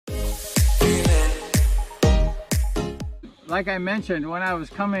like I mentioned, when I was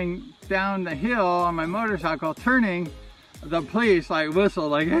coming down the hill on my motorcycle, turning, the police like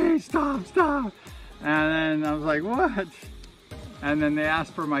whistled like, hey, stop, stop. And then I was like, what? And then they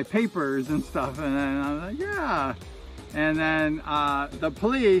asked for my papers and stuff. And then I was like, yeah. And then the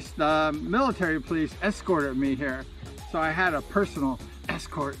police, the military police, escorted me here. So I had a personal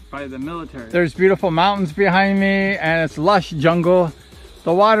escort by the military. There's beautiful mountains behind me and it's lush jungle.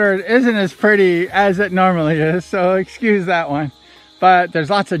 The water isn't as pretty as it normally is, so excuse that one. But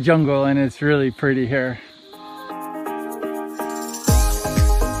there's lots of jungle and it's really pretty here.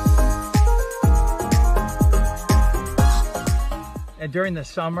 And during the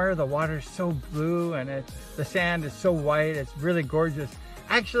summer, the water is so blue and the sand is so white. It's really gorgeous.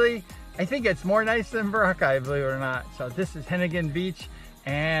 Actually, I think it's more nice than Boracay, believe it or not. So this is Hennigan Beach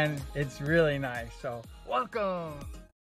and it's really nice. So welcome.